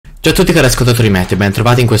Ciao a tutti cari ascoltatori Meteo, ben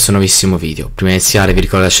trovati in questo nuovissimo video. Prima di iniziare vi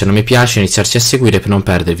ricordo di lasciare un mi piace e iniziarci a seguire per non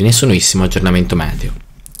perdervi nessun nuovissimo aggiornamento meteo.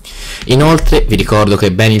 Inoltre vi ricordo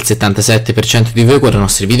che ben il 77% di voi guarda i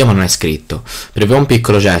nostri video ma non è iscritto. Per voi è un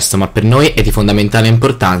piccolo gesto, ma per noi è di fondamentale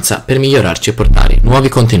importanza per migliorarci e portare nuovi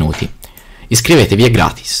contenuti. Iscrivetevi, è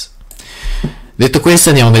gratis. Detto questo,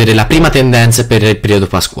 andiamo a vedere la prima tendenza per il periodo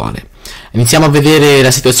pasquale. Iniziamo a vedere la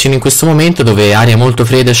situazione in questo momento, dove aria molto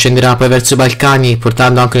fredda scenderà poi verso i Balcani,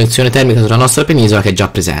 portando anche un'indizione termica sulla nostra penisola che è già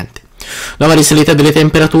presente. Nuova risalita delle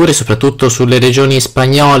temperature, soprattutto sulle regioni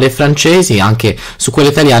spagnole e francesi, anche su quelle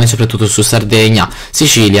italiane, soprattutto su Sardegna,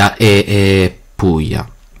 Sicilia e Puglia.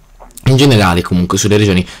 In generale comunque sulle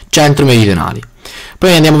regioni centro-meridionali.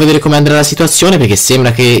 Poi andiamo a vedere come andrà la situazione, perché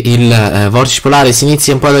sembra che il vortice polare si inizi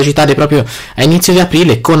un po' ad agitare proprio a inizio di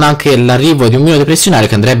aprile, con anche l'arrivo di un muro depressionario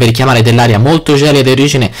che andrebbe a richiamare dell'aria molto gelida di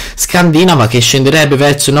origine scandinava, che scenderebbe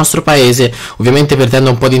verso il nostro paese, ovviamente perdendo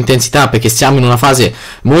un po' di intensità, perché siamo in una fase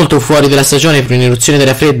molto fuori della stagione per un'eruzione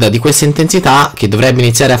d'aria fredda di questa intensità, che dovrebbe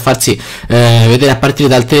iniziare a farsi vedere a partire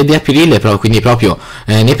dal 3 di aprile, quindi proprio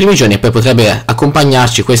nei primi giorni, e poi potrebbe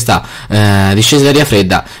accompagnarci questa discesa d'aria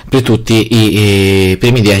fredda per tutti i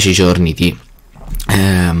primi 10 giorni di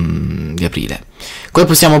aprile. Come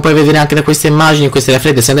possiamo poi vedere anche da queste immagini, questa aria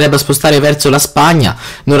fredda si andrebbe a spostare verso la Spagna,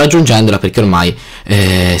 non raggiungendola perché ormai si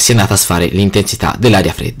è andata a sfare l'intensità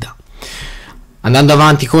dell'aria fredda. Andando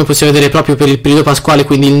avanti, come possiamo vedere proprio per il periodo pasquale,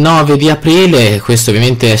 quindi il 9 di aprile, questo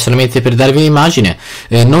ovviamente è solamente per darvi un'immagine,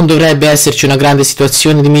 non dovrebbe esserci una grande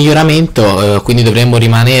situazione di miglioramento, quindi dovremmo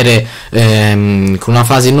rimanere con una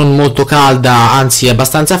fase non molto calda, anzi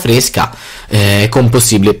abbastanza fresca, con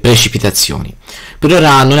possibili precipitazioni. Per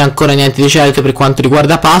ora non è ancora niente di certo per quanto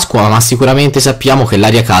riguarda Pasqua, ma sicuramente sappiamo che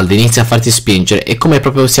l'aria calda inizia a farsi spingere, e come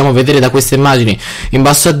proprio possiamo vedere da queste immagini in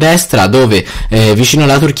basso a destra, dove vicino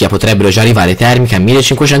alla Turchia potrebbero già arrivare termiche a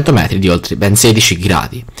 1500 metri di oltre ben 16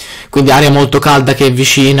 gradi. Quindi aria molto calda che è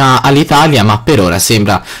vicina all'Italia, ma per ora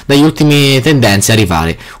sembra dagli ultimi tendenze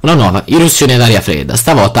arrivare una nuova irruzione d'aria fredda,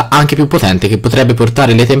 stavolta anche più potente, che potrebbe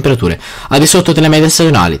portare le temperature al di sotto delle medie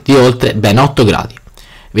stagionali di oltre ben 8 gradi.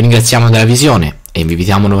 Vi ringraziamo della visione e vi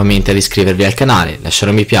invitiamo nuovamente ad iscrivervi al canale,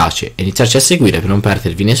 lasciare un mi piace e iniziarci a seguire per non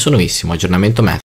perdervi nessun nuovissimo aggiornamento meteo.